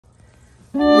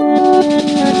What's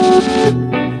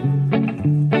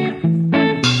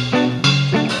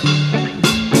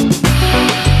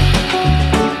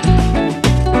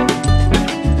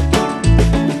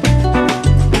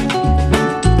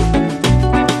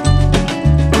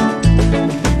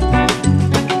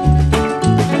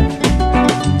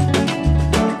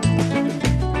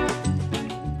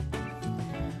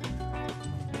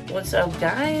up,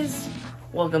 guys?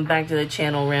 Welcome back to the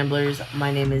channel, Ramblers.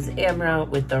 My name is Amra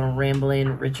with the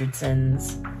Rambling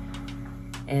Richardsons,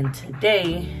 and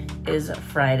today is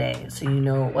Friday, so you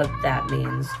know what that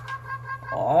means.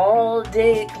 All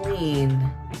day clean.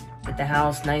 Get the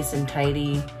house nice and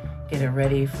tidy, get it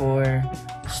ready for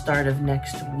the start of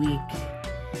next week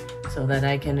so that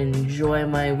I can enjoy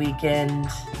my weekend.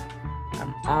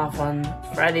 I'm off on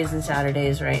Fridays and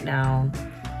Saturdays right now,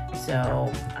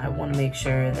 so I want to make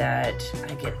sure that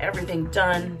I get everything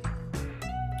done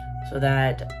so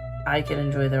that I can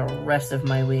enjoy the rest of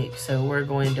my week. So we're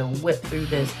going to whip through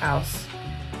this house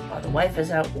while the wife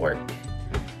is at work.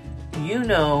 You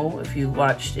know, if you've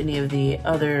watched any of the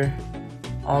other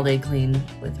All Day Clean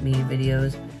With Me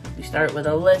videos, we start with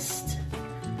a list.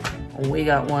 We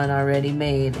got one already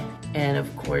made. And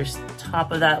of course,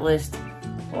 top of that list,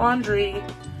 laundry.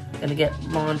 Gonna get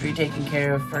laundry taken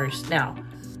care of first. Now,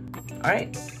 all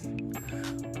right,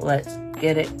 let's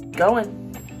get it going.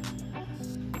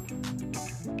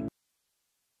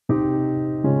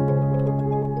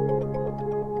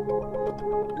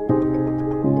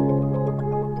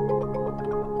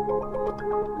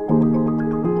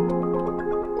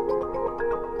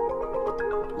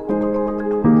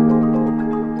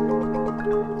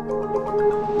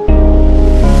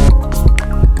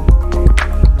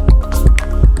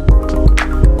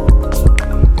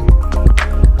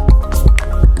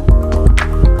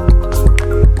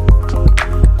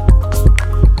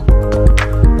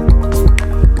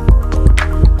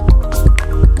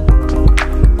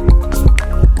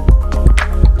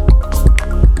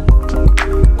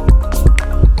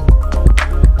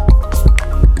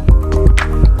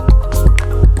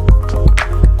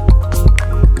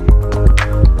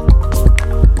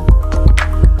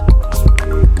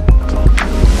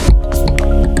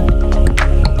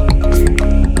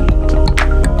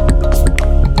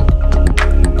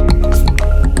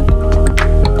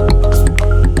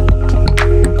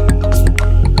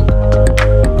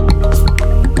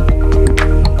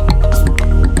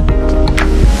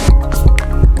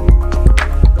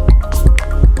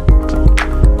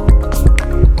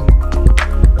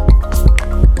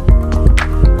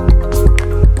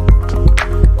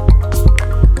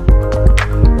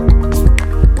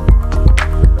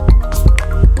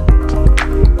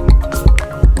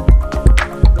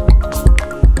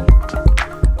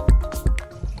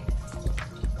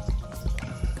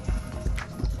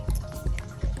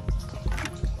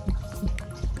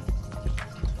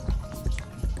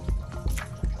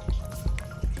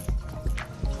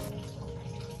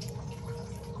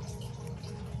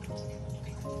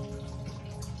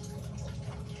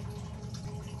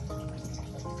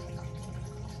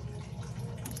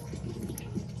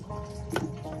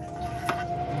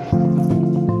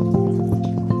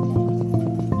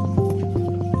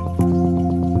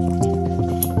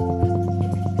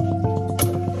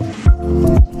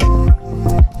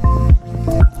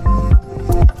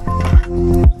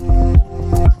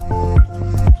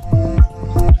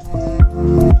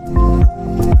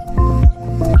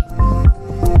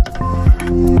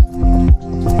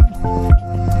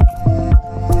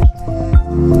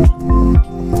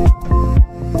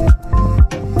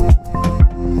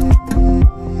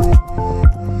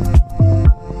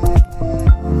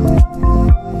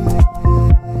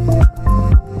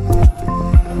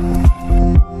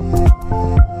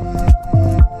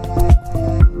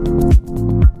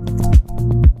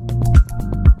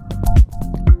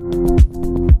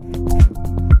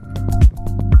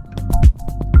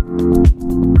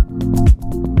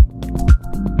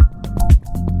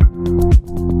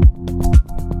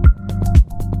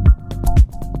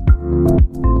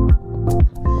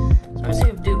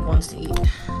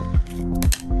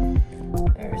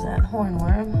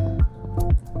 hornworm.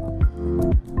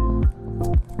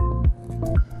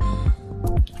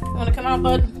 You wanna come out,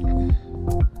 bud?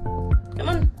 Come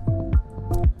on.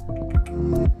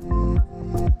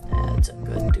 That's a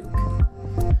good duke.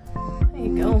 There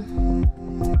you go.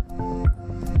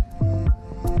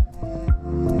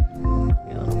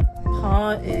 Your little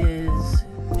paw is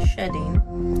shedding.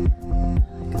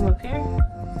 Come up here.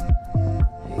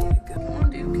 There you go. Come on,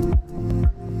 duke.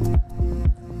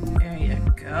 There you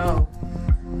go.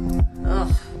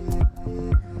 Ugh.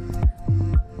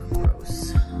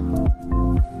 Gross.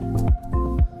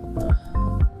 Ugh.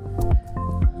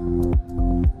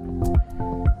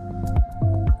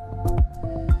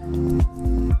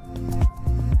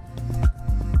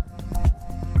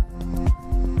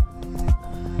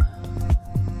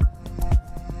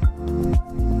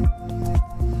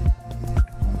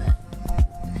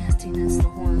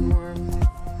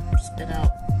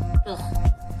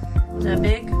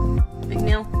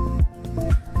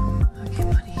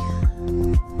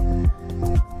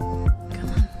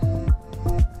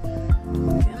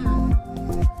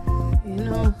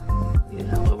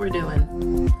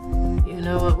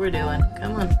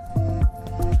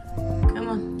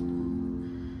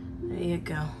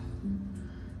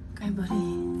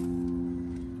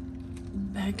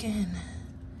 back in.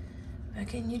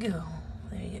 Back in you go.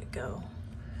 There you go.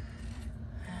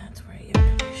 That's where you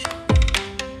really should be.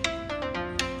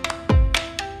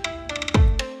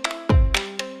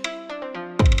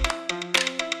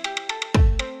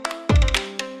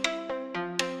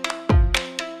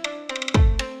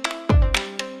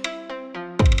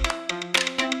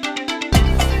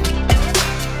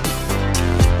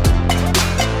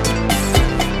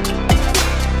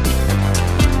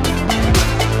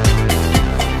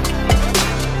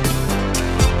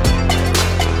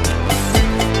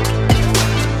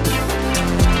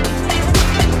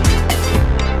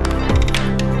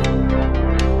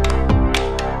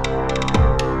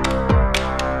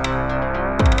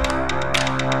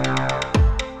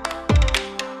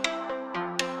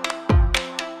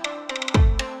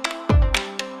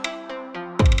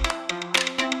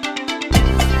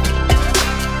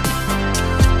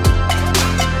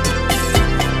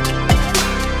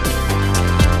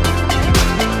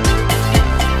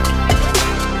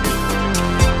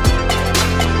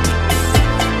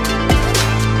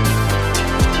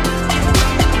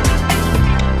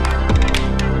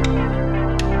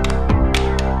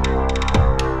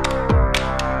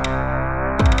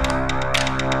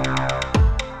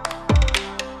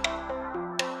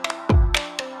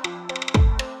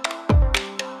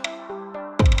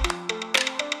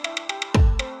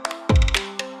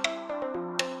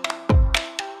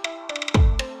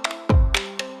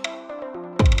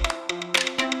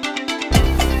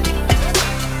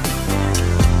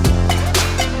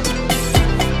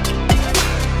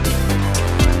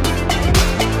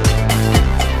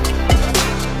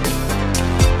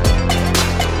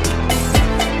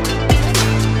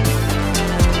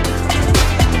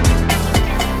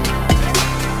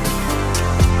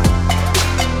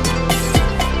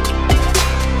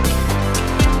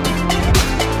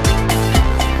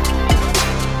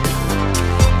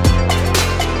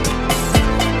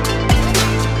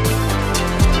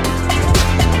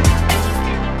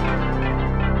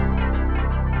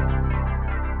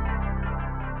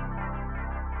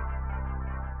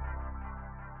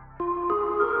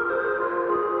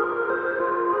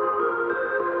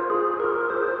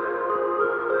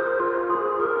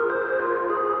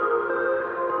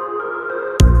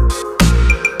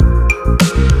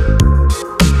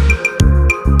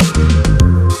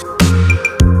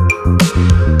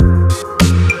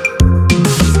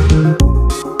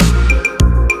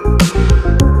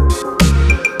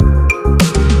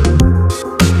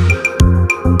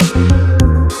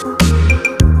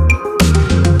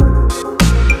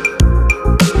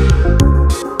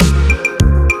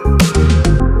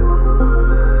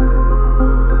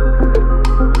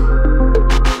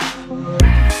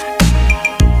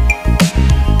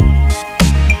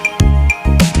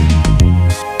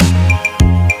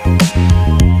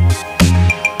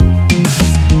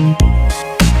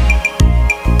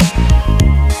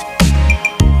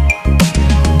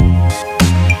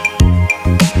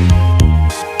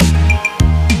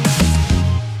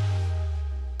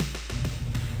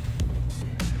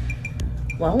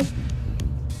 Well,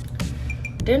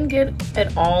 didn't get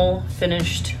it all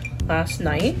finished last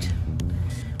night.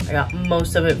 I got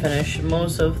most of it finished.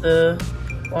 Most of the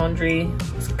laundry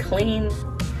is clean.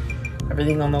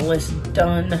 Everything on the list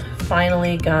done.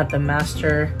 Finally got the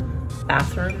master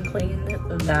bathroom clean.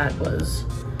 That was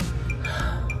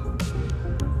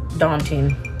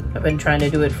daunting. I've been trying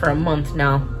to do it for a month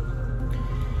now.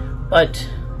 But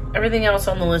everything else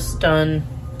on the list done.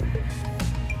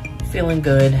 Feeling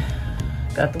good.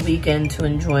 Got the weekend to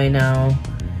enjoy now.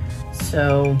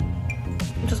 So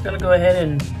I'm just gonna go ahead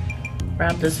and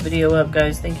wrap this video up,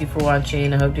 guys. Thank you for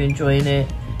watching. I hope you enjoyed it.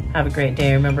 Have a great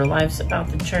day. Remember, life's about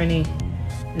the journey,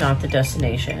 not the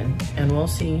destination. And we'll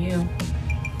see you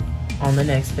on the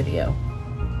next video.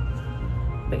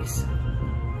 Peace.